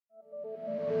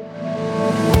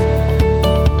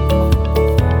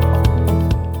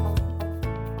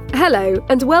Hello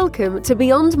and welcome to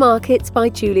Beyond Markets by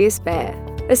Julius Baer,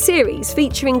 a series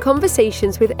featuring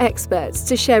conversations with experts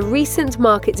to share recent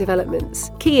market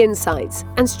developments, key insights,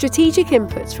 and strategic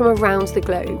inputs from around the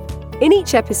globe. In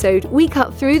each episode, we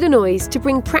cut through the noise to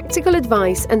bring practical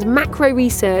advice and macro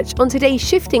research on today's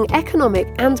shifting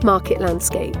economic and market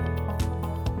landscape.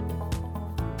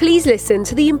 Please listen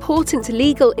to the important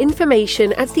legal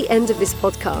information at the end of this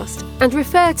podcast and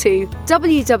refer to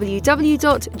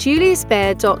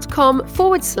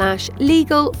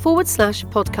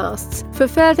www.juliusbaer.com/legal/podcasts for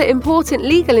further important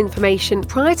legal information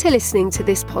prior to listening to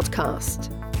this podcast.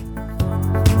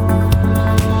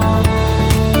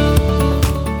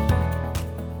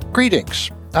 Greetings.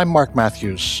 I'm Mark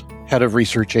Matthews, Head of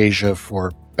Research Asia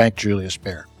for Bank Julius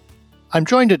Baer. I'm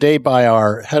joined today by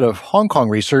our Head of Hong Kong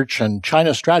Research and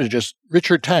China Strategist,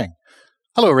 Richard Tang.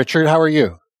 Hello, Richard. How are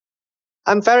you?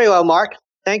 I'm very well, Mark.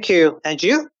 Thank you. And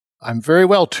you? I'm very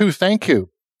well, too. Thank you.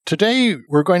 Today,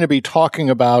 we're going to be talking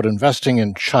about investing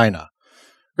in China.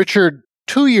 Richard,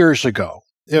 2 years ago,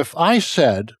 if I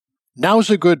said, now's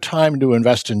a good time to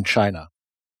invest in China,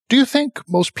 do you think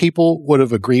most people would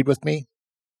have agreed with me?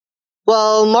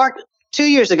 Well, Mark, 2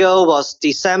 years ago was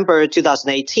December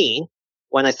 2018.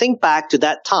 When I think back to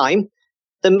that time,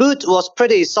 the mood was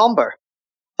pretty somber.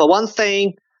 For one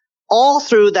thing, all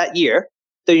through that year,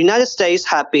 the United States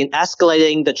had been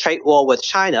escalating the trade war with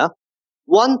China,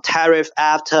 one tariff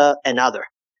after another.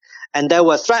 And there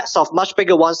were threats of much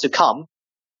bigger ones to come.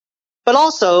 But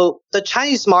also, the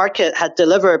Chinese market had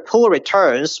delivered poor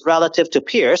returns relative to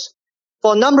peers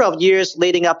for a number of years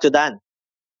leading up to then.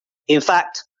 In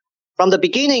fact, from the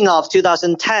beginning of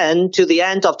 2010 to the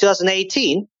end of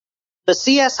 2018, the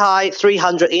CSI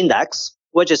 300 index,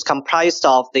 which is comprised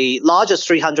of the largest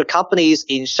 300 companies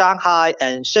in Shanghai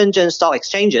and Shenzhen stock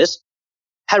exchanges,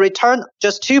 had returned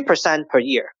just 2% per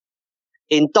year.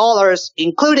 In dollars,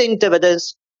 including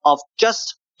dividends, of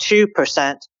just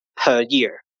 2% per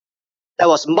year. That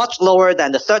was much lower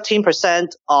than the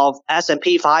 13% of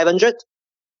S&P 500,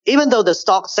 even though the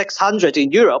stock 600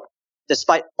 in Europe,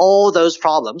 despite all those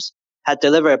problems, had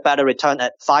delivered a better return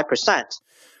at 5%.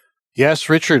 Yes,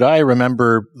 Richard, I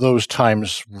remember those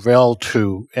times well,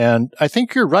 too. And I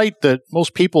think you're right that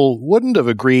most people wouldn't have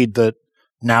agreed that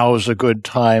now is a good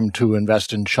time to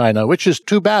invest in China, which is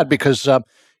too bad because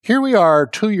here we are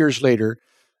 2 years later,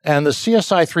 and the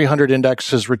CSI 300 index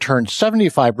has returned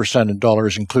 75% in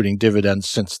dollars, including dividends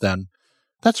since then.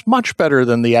 That's much better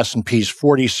than the S&P's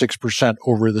 46%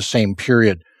 over the same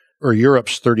period, or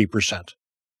Europe's 30%.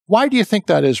 Why do you think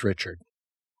that is, Richard?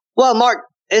 Well, Mark,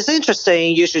 it's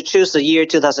interesting you should choose the year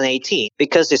 2018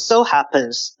 because it so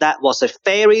happens that was a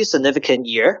very significant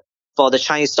year for the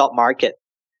Chinese stock market.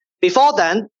 Before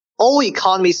then, old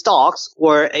economy stocks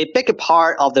were a bigger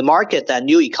part of the market than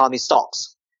new economy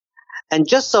stocks. And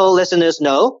just so listeners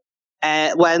know,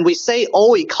 when we say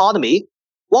old economy,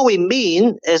 what we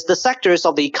mean is the sectors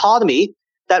of the economy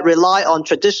that rely on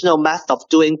traditional method of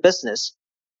doing business.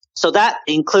 So that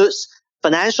includes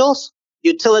financials,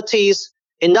 utilities,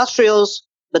 industrials,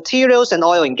 materials, and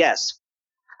oil and gas.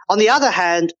 On the other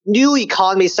hand, new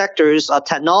economy sectors are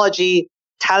technology,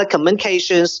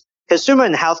 telecommunications, consumer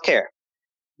and healthcare.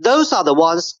 Those are the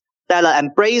ones that are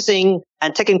embracing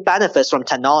and taking benefits from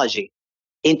technology.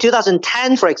 In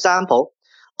 2010, for example,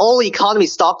 all economy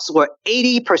stocks were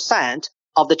 80%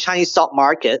 of the Chinese stock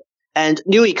market, and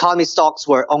new economy stocks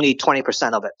were only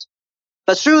 20% of it.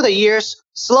 But through the years,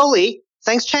 slowly,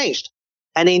 things changed.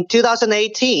 And in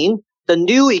 2018, the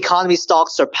new economy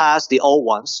stocks surpassed the old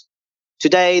ones.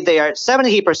 Today, they are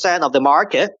 70% of the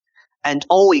market, and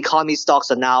old economy stocks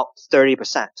are now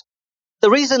 30%. The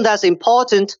reason that's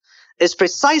important is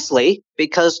precisely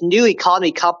because new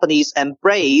economy companies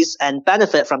embrace and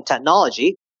benefit from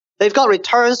technology. They've got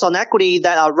returns on equity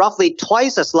that are roughly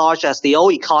twice as large as the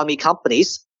old economy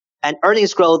companies, and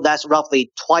earnings growth that's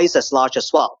roughly twice as large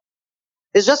as well.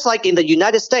 It's just like in the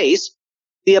United States,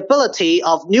 the ability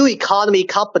of new economy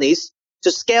companies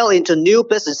to scale into new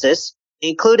businesses,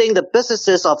 including the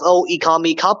businesses of old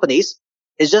economy companies,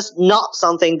 is just not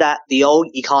something that the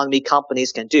old economy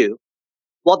companies can do.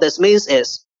 What this means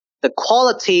is the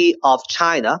quality of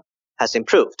China has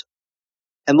improved.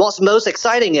 And what's most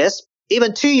exciting is,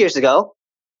 even 2 years ago,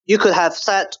 you could have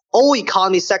said all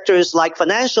economy sectors like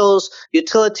financials,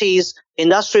 utilities,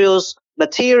 industrials,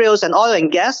 materials, and oil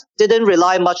and gas didn't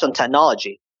rely much on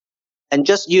technology and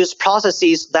just use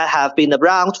processes that have been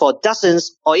around for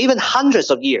dozens or even hundreds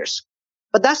of years.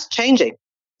 But that's changing.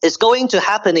 It's going to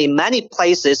happen in many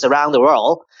places around the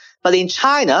world, but in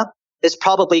China, it's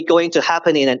probably going to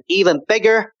happen in an even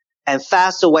bigger and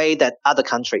faster way than other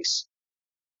countries.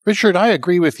 Richard, I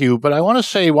agree with you, but I want to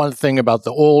say one thing about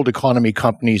the old economy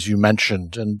companies you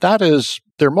mentioned, and that is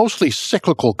they're mostly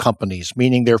cyclical companies,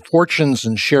 meaning their fortunes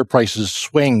and share prices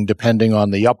swing depending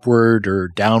on the upward or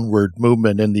downward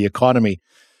movement in the economy.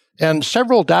 And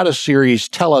several data series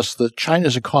tell us that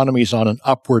China's economy is on an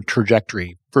upward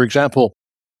trajectory. For example,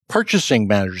 purchasing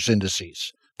managers'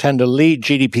 indices tend to lead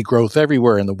GDP growth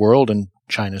everywhere in the world, and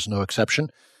China's no exception.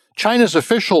 China's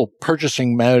official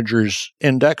purchasing managers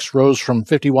index rose from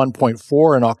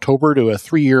 51.4 in October to a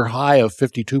 3-year high of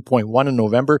 52.1 in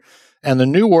November, and the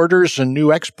new orders and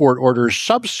new export orders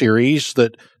sub-series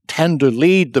that tend to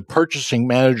lead the purchasing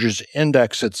managers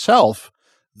index itself,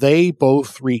 they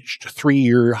both reached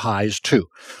 3-year highs too.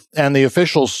 And the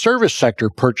official service sector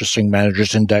purchasing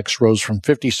managers index rose from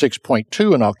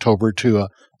 56.2 in October to a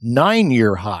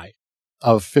 9-year high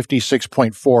of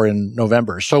 56.4 in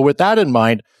November. So with that in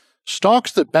mind,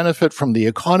 stocks that benefit from the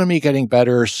economy getting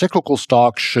better, cyclical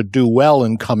stocks should do well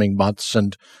in coming months,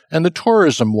 and the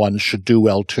tourism ones should do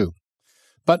well too.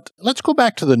 But let's go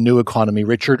back to the new economy,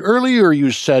 Richard. Earlier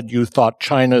you said you thought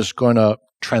China's going to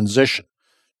transition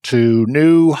to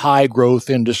new high-growth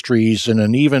industries in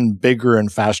an even bigger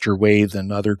and faster way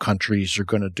than other countries are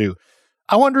going to do.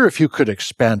 I wonder if you could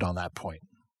expand on that point.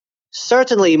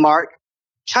 Certainly, Mark.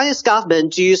 Chinese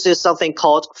government uses something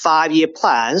called 5-year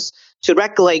plans to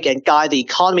regulate and guide the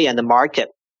economy and the market.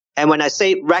 And when I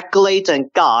say regulate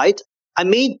and guide, I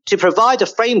mean to provide a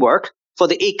framework for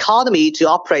the economy to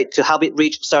operate to help it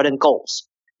reach certain goals.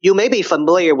 You may be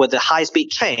familiar with the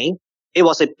high-speed train. It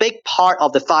was a big part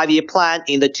of the 5-year plan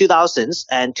in the 2000s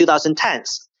and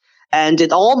 2010s. And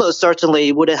it almost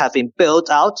certainly wouldn't have been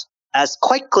built out as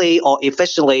quickly or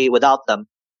efficiently without them.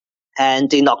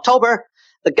 And in October,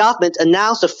 the government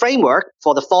announced a framework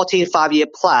for the 14th 5-year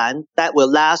plan that will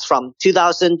last from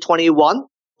 2021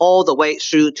 all the way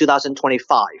through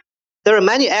 2025. There are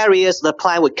many areas the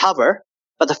plan would cover,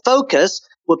 but the focus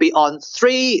would be on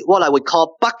 3 what I would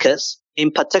call buckets in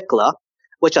particular,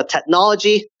 which are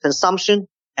technology, consumption,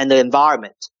 and the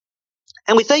environment.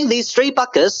 And we think these 3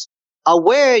 buckets are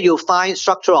where you'll find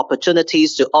structural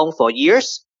opportunities to own for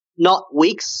years, not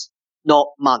weeks, not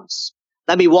months.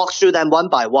 Let me walk through them one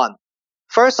by one.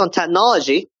 First, on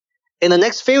technology, in the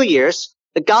next few years,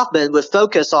 the government will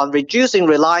focus on reducing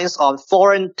reliance on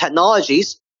foreign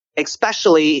technologies,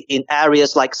 especially in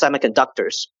areas like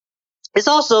semiconductors. It's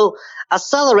also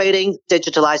accelerating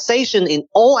digitalization in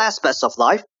all aspects of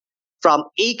life, from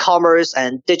e-commerce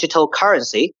and digital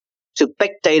currency to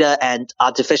big data and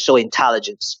artificial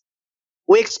intelligence.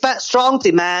 We expect strong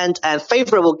demand and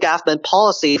favorable government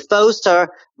policy foster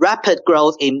rapid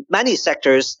growth in many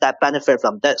sectors that benefit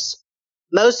from this.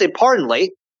 Most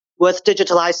importantly, with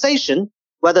digitalization,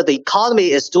 whether the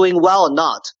economy is doing well or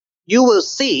not, you will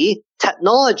see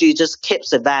technology just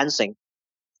keeps advancing.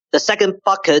 The second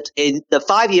bucket in the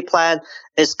 5-year plan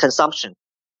is consumption.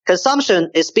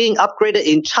 Consumption is being upgraded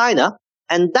in China,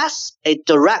 and that's a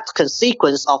direct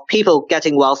consequence of people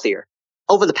getting wealthier.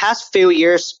 Over the past few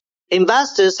years,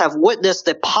 investors have witnessed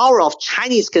the power of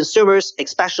Chinese consumers,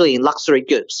 especially in luxury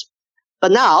goods.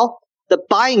 But now, the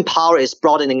buying power is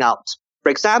broadening out. For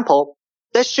example,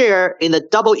 this year in the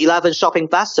Double 11 Shopping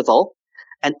Festival,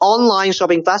 an online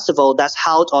shopping festival that's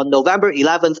held on November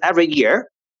 11th every year,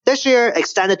 this year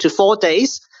extended to 4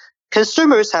 days,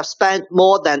 consumers have spent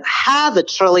more than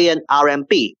 500 billion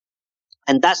RMB.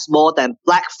 And that's more than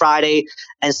Black Friday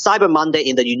and Cyber Monday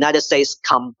in the United States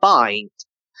combined.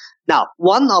 Now,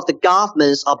 one of the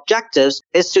government's objectives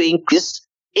is to increase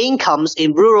incomes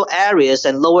in rural areas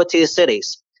and lower-tier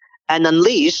cities and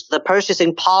unleash the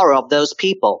purchasing power of those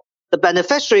people. The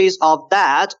beneficiaries of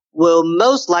that will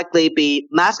most likely be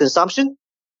mass consumption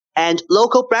and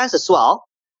local brands as well,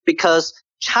 because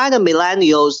China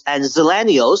millennials and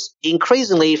zillennials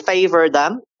increasingly favor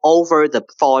them over the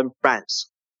foreign brands.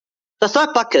 The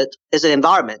third bucket is the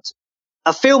environment.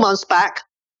 A few months back,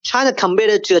 China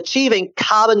committed to achieving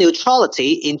carbon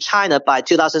neutrality in China by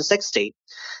 2060.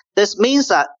 This means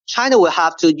that China will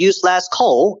have to use less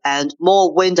coal and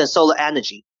more wind and solar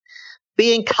energy.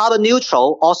 Being carbon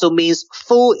neutral also means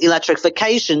full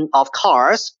electrification of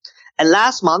cars. And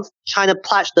last month, China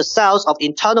pledged the sales of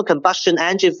internal combustion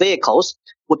engine vehicles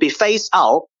would be phased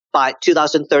out by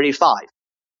 2035.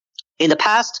 In the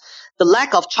past, the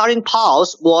lack of charging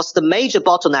piles was the major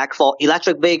bottleneck for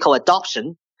electric vehicle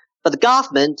adoption, but the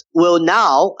government will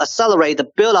now accelerate the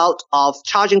build-out of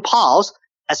charging piles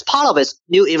as part of its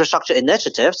new infrastructure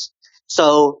initiatives.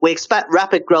 So we expect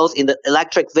rapid growth in the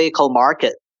electric vehicle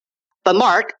market. But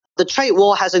Mark, the trade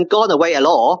war hasn't gone away at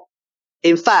all.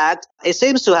 In fact, it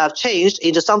seems to have changed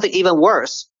into something even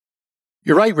worse.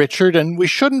 You're right, Richard, and we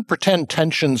shouldn't pretend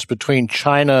tensions between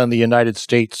China and the United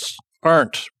States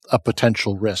aren't a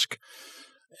potential risk.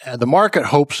 The market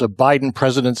hopes a Biden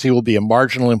presidency will be a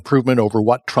marginal improvement over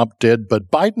what Trump did, but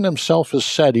Biden himself has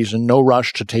said he's in no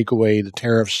rush to take away the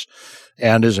tariffs,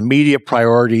 and his immediate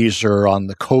priorities are on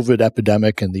the COVID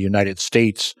epidemic in the United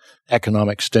States,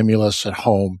 economic stimulus at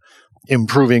home,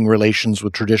 improving relations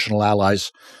with traditional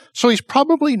allies. So he's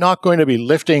probably not going to be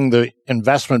lifting the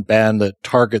investment ban that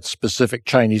targets specific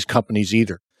Chinese companies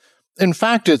either. In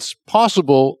fact, it's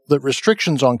possible that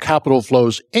restrictions on capital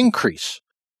flows increase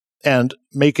and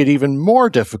make it even more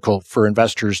difficult for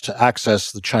investors to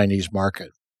access the Chinese market.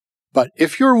 But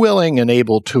if you're willing and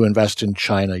able to invest in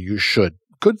China, you should.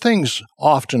 Good things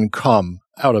often come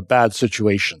out of bad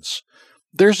situations.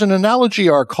 There's an analogy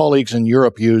our colleagues in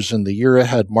Europe use in the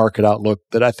year-ahead market outlook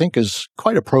that I think is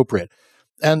quite appropriate.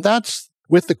 And that's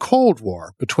with the Cold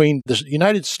War between the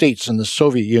United States and the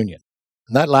Soviet Union.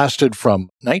 And that lasted from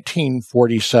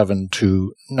 1947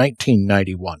 to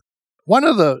 1991. One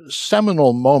of the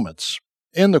seminal moments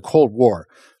in the Cold War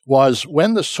was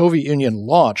when the Soviet Union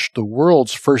launched the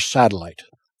world's first satellite,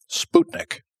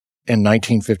 Sputnik, in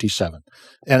 1957.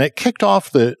 And it kicked off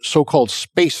the so-called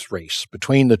space race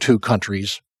between the two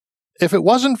countries. If it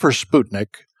wasn't for Sputnik,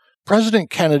 President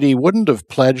Kennedy wouldn't have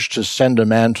pledged to send a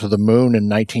man to the moon in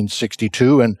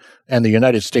 1962, and the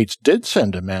United States did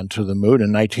send a man to the moon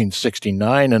in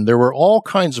 1969, and there were all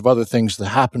kinds of other things that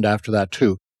happened after that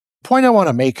too. The point I want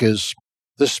to make is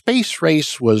the space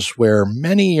race was where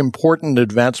many important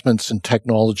advancements in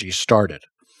technology started.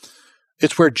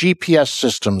 It's where GPS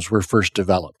systems were first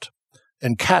developed,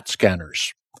 and CAT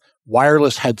scanners,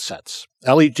 wireless headsets,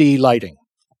 LED lighting,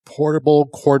 portable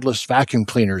cordless vacuum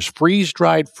cleaners,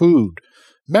 freeze-dried food,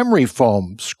 memory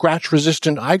foam,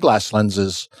 scratch-resistant eyeglass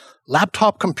lenses,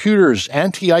 laptop computers,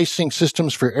 anti-icing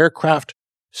systems for aircraft,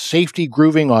 safety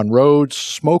grooving on roads,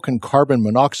 smoke and carbon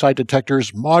monoxide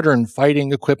detectors, modern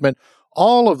fighting equipment.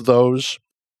 All of those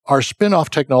are spin-off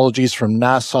technologies from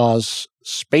NASA's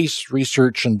space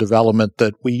research and development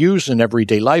that we use in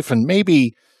everyday life, and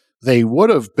maybe they would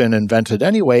have been invented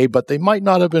anyway, but they might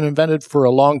not have been invented for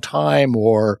a long time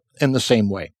or in the same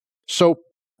way. So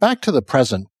back to the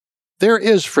present, there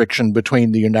is friction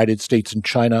between the United States and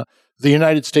China. The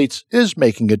United States is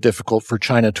making it difficult for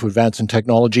China to advance in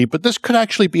technology, but this could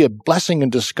actually be a blessing in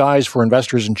disguise for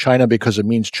investors in China because it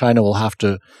means China will have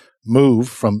to move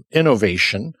from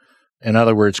innovation, in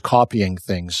other words, copying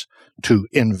things, to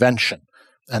invention.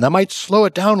 And that might slow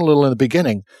it down a little in the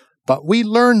beginning, but we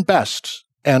learn best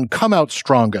and come out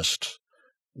strongest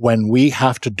when we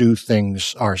have to do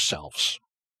things ourselves.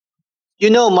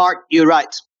 You know, Mark, you're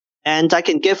right. And I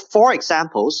can give 4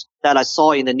 examples that I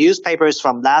saw in the newspapers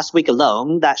from last week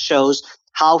alone that shows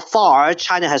how far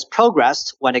China has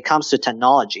progressed when it comes to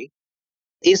technology.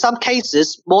 In some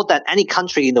cases, more than any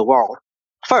country in the world.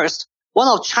 First, one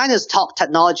of China's top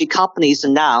technology companies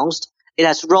announced it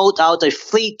has rolled out a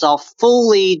fleet of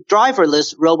fully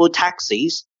driverless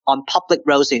robo-taxis on public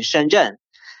roads in Shenzhen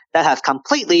that have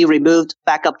completely removed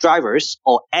backup drivers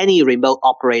or any remote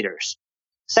operators.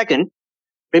 Second,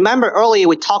 remember earlier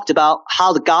we talked about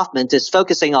how the government is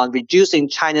focusing on reducing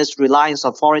China's reliance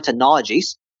on foreign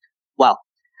technologies? Well,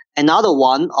 another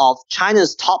one of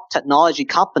China's top technology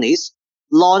companies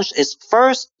launched its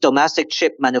first domestic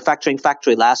chip manufacturing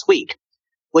factory last week,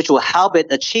 which will help it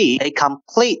achieve a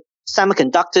complete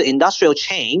semiconductor industrial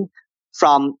chain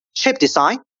from chip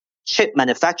design, chip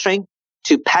manufacturing,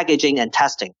 to packaging and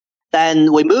testing.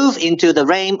 Then we move into the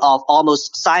realm of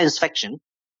almost science fiction,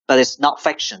 but it's not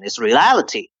fiction, it's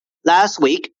reality. Last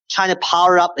week, China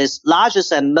powered up its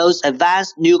largest and most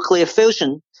advanced nuclear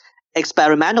fusion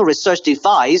experimental research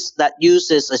device that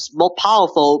uses a more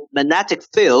powerful magnetic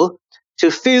field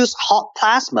to fuse hot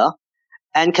plasma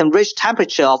and can reach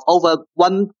temperature of over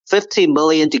 150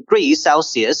 million degrees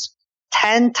Celsius,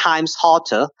 10 times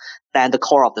hotter than the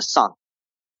core of the sun.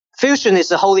 Fusion is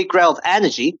the holy grail of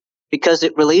energy because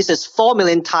it releases 4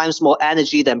 million times more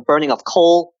energy than burning of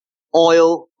coal,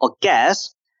 oil, or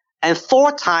gas, and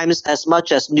 4 times as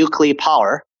much as nuclear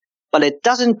power, but it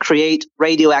doesn't create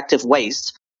radioactive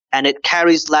waste, and it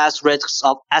carries less risks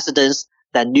of accidents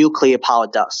than nuclear power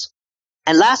does.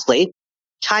 And lastly,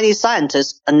 Chinese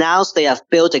scientists announced they have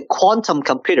built a quantum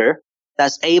computer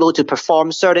that's able to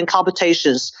perform certain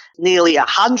computations nearly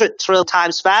 100 trillion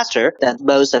times faster than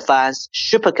most advanced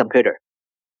supercomputer.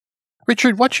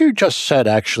 Richard, what you just said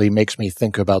actually makes me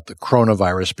think about the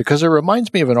coronavirus because it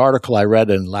reminds me of an article I read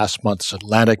in last month's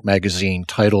Atlantic magazine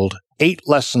titled 8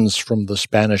 Lessons from the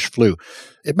Spanish Flu.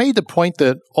 It made the point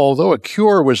that although a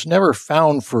cure was never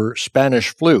found for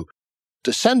Spanish flu,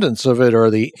 descendants of it are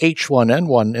the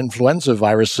H1N1 influenza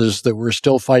viruses that we're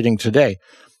still fighting today.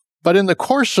 But in the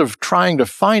course of trying to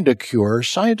find a cure,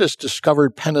 scientists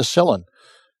discovered penicillin,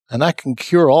 and that can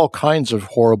cure all kinds of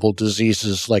horrible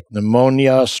diseases like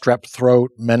pneumonia, strep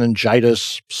throat,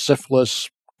 meningitis, syphilis,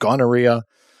 gonorrhea.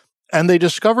 And they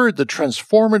discovered the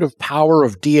transformative power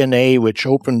of DNA, which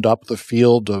opened up the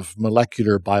field of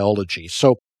molecular biology.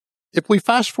 So if we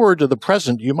fast forward to the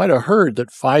present, you might have heard that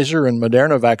Pfizer and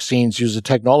Moderna vaccines use a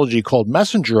technology called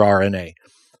messenger RNA.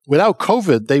 Without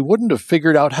COVID, they wouldn't have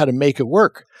figured out how to make it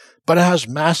work. But it has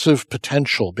massive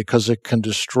potential because it can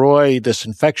destroy this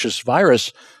infectious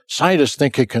virus. Scientists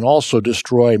think it can also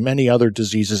destroy many other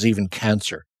diseases, even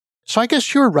cancer. So I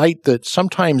guess you're right that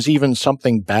sometimes even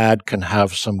something bad can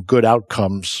have some good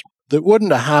outcomes that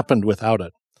wouldn't have happened without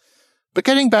it. But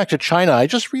getting back to China, I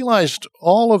just realized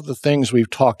all of the things we've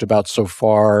talked about so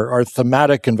far are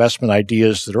thematic investment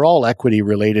ideas that are all equity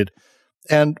related,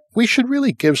 and we should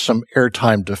really give some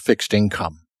airtime to fixed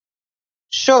income.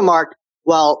 Sure, Mark.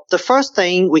 Well, the first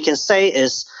thing we can say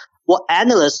is what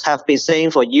analysts have been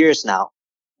saying for years now.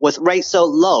 With rates so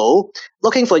low,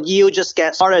 looking for yield just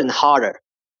gets harder and harder.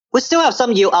 We still have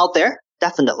some yield out there,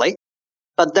 definitely.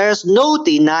 But there's no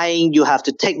denying you have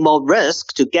to take more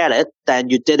risk to get it than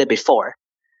you did it before.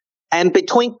 And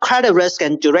between credit risk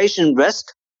and duration risk,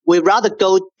 we'd rather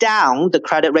go down the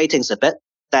credit ratings a bit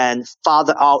than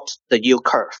farther out the yield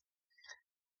curve.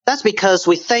 That's because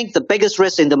we think the biggest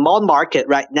risk in the bond market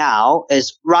right now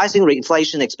is rising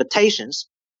inflation expectations.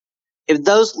 If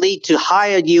those lead to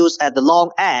higher yields at the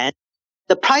long end,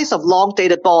 the price of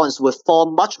long-dated bonds will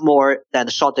fall much more than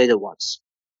the short-dated ones.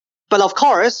 But of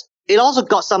course, it also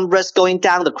got some risk going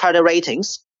down the credit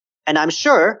ratings, and I'm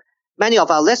sure many of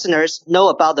our listeners know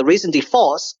about the recent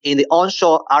defaults in the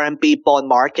onshore RMB bond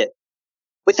market.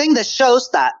 We think this shows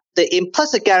that the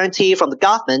implicit guarantee from the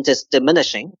government is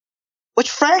diminishing, which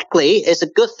frankly is a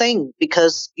good thing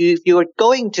because if you're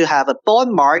going to have a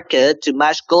bond market to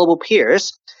match global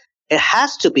peers, it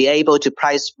has to be able to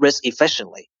price risk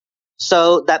efficiently.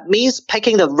 So that means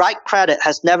picking the right credit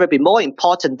has never been more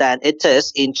important than it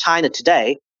is in China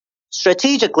today.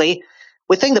 Strategically,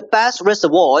 we think the best risk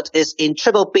reward is in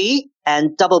BBB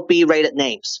and BB rated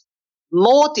names.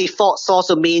 More defaults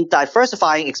also mean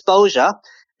diversifying exposure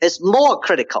is more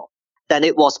critical than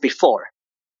it was before.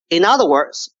 In other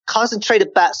words,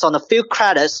 concentrated bets on a few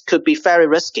credits could be very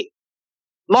risky.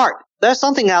 Mark, there's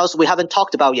something else we haven't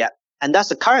talked about yet, and that's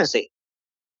the currency.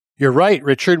 You're right,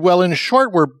 Richard. Well, in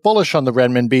short, we're bullish on the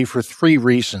renminbi for three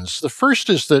reasons. The first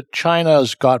is that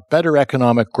China's got better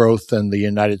economic growth than the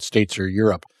United States or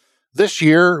Europe. This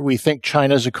year, we think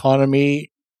China's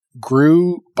economy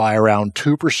grew by around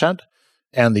 2%,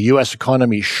 and the U.S.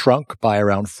 economy shrunk by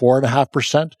around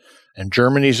 4.5%, and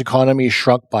Germany's economy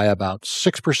shrunk by about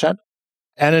 6%.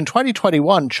 And in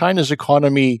 2021, China's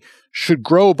economy should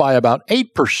grow by about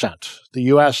 8%, the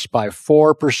U.S. by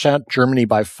 4%, Germany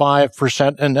by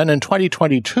 5%, and then in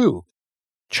 2022,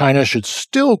 China should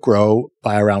still grow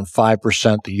by around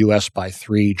 5%, the U.S. by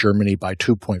 3%, Germany by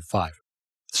 2.5%. The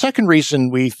second reason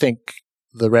we think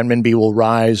the renminbi will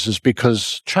rise is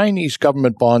because Chinese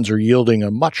government bonds are yielding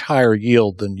a much higher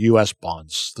yield than U.S.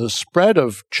 bonds. The spread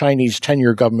of Chinese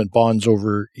 10-year government bonds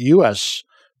over U.S.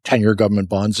 10-year government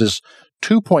bonds is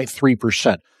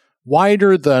 2.3%,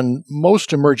 wider than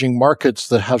most emerging markets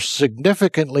that have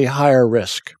significantly higher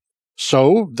risk.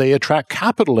 So they attract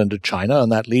capital into China,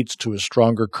 and that leads to a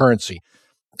stronger currency.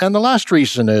 And the last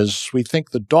reason is we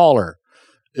think the dollar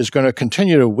is going to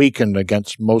continue to weaken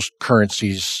against most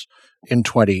currencies in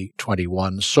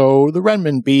 2021. So the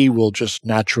renminbi will just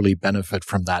naturally benefit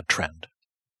from that trend.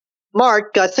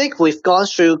 Mark, I think we've gone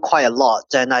through quite a lot,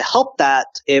 and I hope that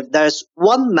if there's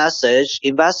one message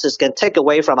investors can take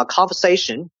away from our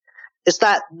conversation, is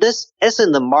that this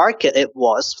isn't the market it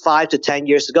was 5 to 10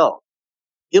 years ago.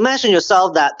 You mentioned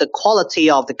yourself that the quality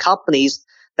of the companies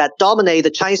that dominate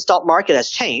the Chinese stock market has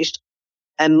changed,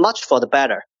 and much for the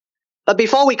better. But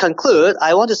before we conclude,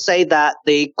 I want to say that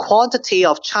the quantity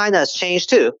of China has changed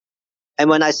too. And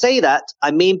when I say that,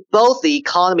 I mean both the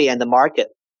economy and the market.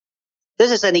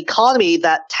 This is an economy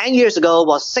that 10 years ago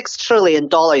was $6 trillion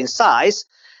in size,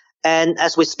 and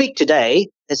as we speak today,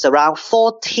 it's around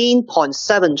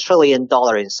 $14.7 trillion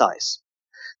in size.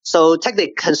 So take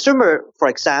the consumer, for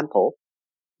example.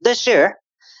 This year,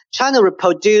 China will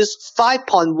produce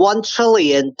 $5.1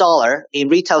 trillion in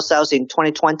retail sales in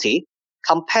 2020,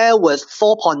 compared with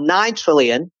 $4.9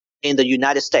 trillion in the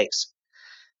United States.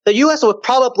 The U.S. will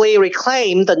probably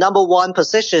reclaim the number one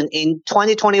position in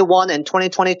 2021 and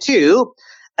 2022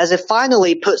 as it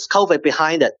finally puts COVID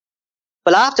behind it.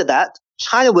 But after that,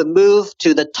 China will move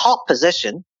to the top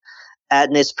position,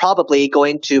 and is probably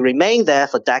going to remain there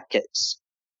for decades.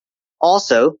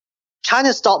 Also,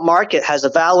 China's stock market has a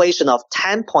valuation of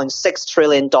 $10.6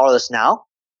 trillion now.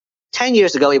 10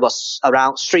 years ago, it was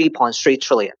around 3.3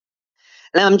 trillion.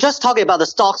 And I'm just talking about the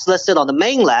stocks listed on the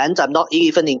mainland. I'm not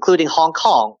even including Hong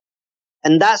Kong.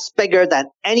 And that's bigger than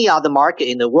any other market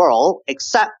in the world,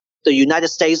 except the United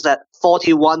States at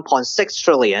 41.6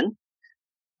 trillion.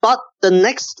 But the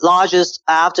next largest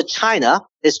after China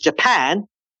is Japan,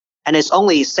 and it's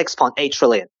only 6.8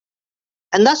 trillion.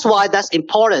 And that's why that's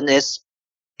important is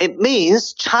it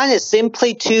means China is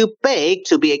simply too big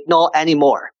to be ignored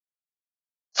anymore.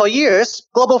 For years,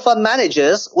 global fund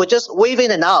managers were just weave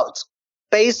in and out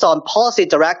based on policy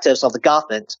directives of the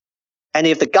government. And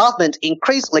if the government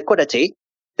increased liquidity,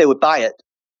 they would buy it.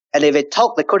 And if it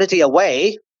took liquidity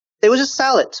away, they would just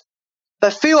sell it.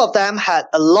 But few of them had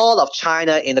a lot of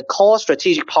China in the core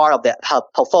strategic part of their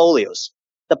portfolios,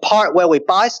 the part where we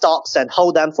buy stocks and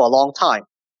hold them for a long time.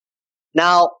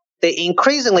 Now, they're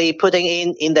increasingly putting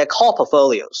in their core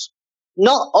portfolios,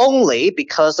 not only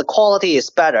because the quality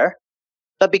is better,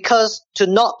 but because to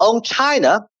not own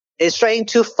China is straying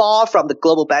too far from the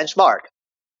global benchmark.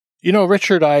 You know,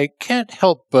 Richard, I can't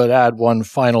help but add one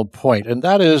final point, and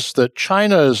that is that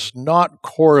China is not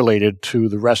correlated to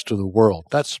the rest of the world.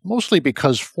 That's mostly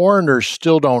because foreigners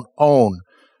still don't own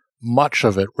much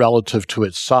of it relative to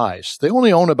its size. They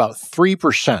only own about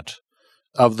 3%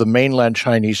 of the mainland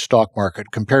Chinese stock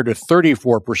market, compared to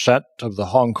 34% of the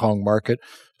Hong Kong market,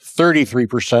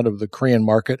 33% of the Korean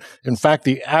market. In fact,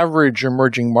 the average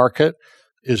emerging market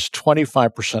is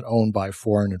 25% owned by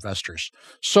foreign investors.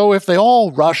 So if they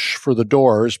all rush for the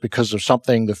doors because of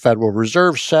something the Federal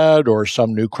Reserve said or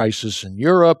some new crisis in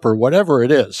Europe or whatever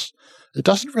it is, it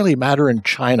doesn't really matter in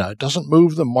China. It doesn't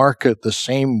move the market the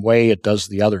same way it does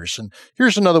the others. And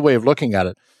here's another way of looking at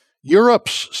it.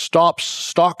 Europe's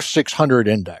Stoxx 600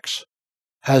 index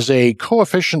has a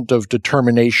coefficient of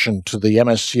determination to the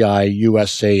MSCI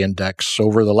USA index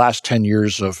over the last 10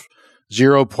 years of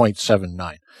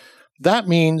 0.79. That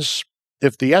means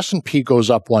if the S&P goes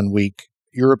up one week,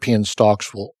 European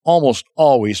stocks will almost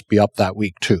always be up that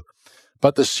week too.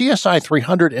 But the CSI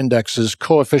 300 index's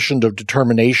coefficient of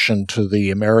determination to the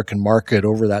American market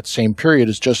over that same period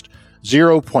is just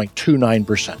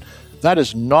 0.29%. That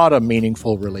is not a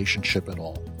meaningful relationship at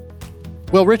all.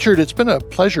 Well, Richard, it's been a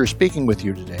pleasure speaking with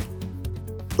you today.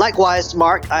 Likewise,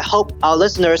 Mark, I hope our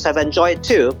listeners have enjoyed it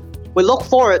too. We look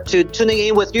forward to tuning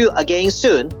in with you again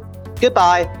soon.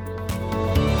 Goodbye.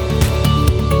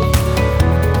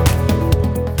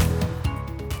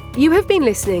 You have been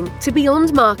listening to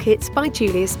Beyond Markets by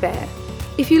Julius Baer.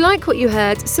 If you like what you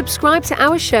heard, subscribe to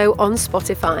our show on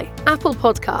Spotify, Apple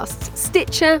Podcasts,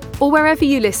 Stitcher, or wherever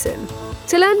you listen.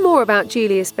 To learn more about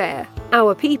Julius Baer,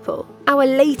 our people, our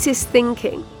latest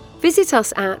thinking, visit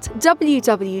us at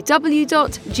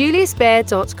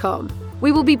www.juliusbaer.com.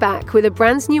 We will be back with a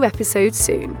brand new episode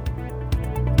soon.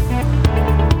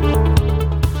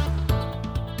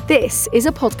 This is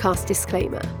a podcast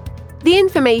disclaimer. The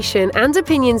information and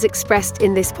opinions expressed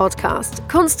in this podcast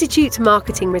constitute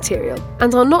marketing material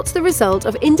and are not the result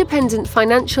of independent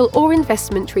financial or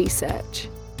investment research.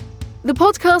 The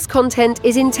podcast content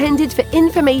is intended for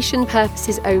information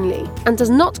purposes only and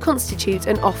does not constitute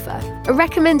an offer, a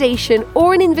recommendation,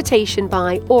 or an invitation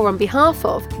by or on behalf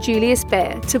of Julius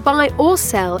Baer to buy or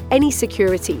sell any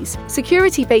securities,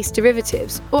 security-based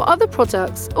derivatives, or other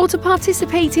products, or to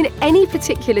participate in any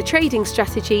particular trading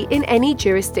strategy in any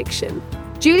jurisdiction.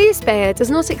 Julius Baer does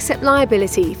not accept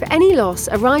liability for any loss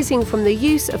arising from the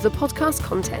use of the podcast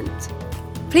content.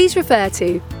 Please refer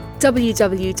to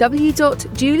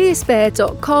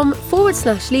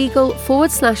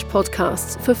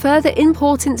www.juliusbaer.com/legal/podcasts for further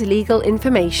important legal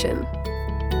information.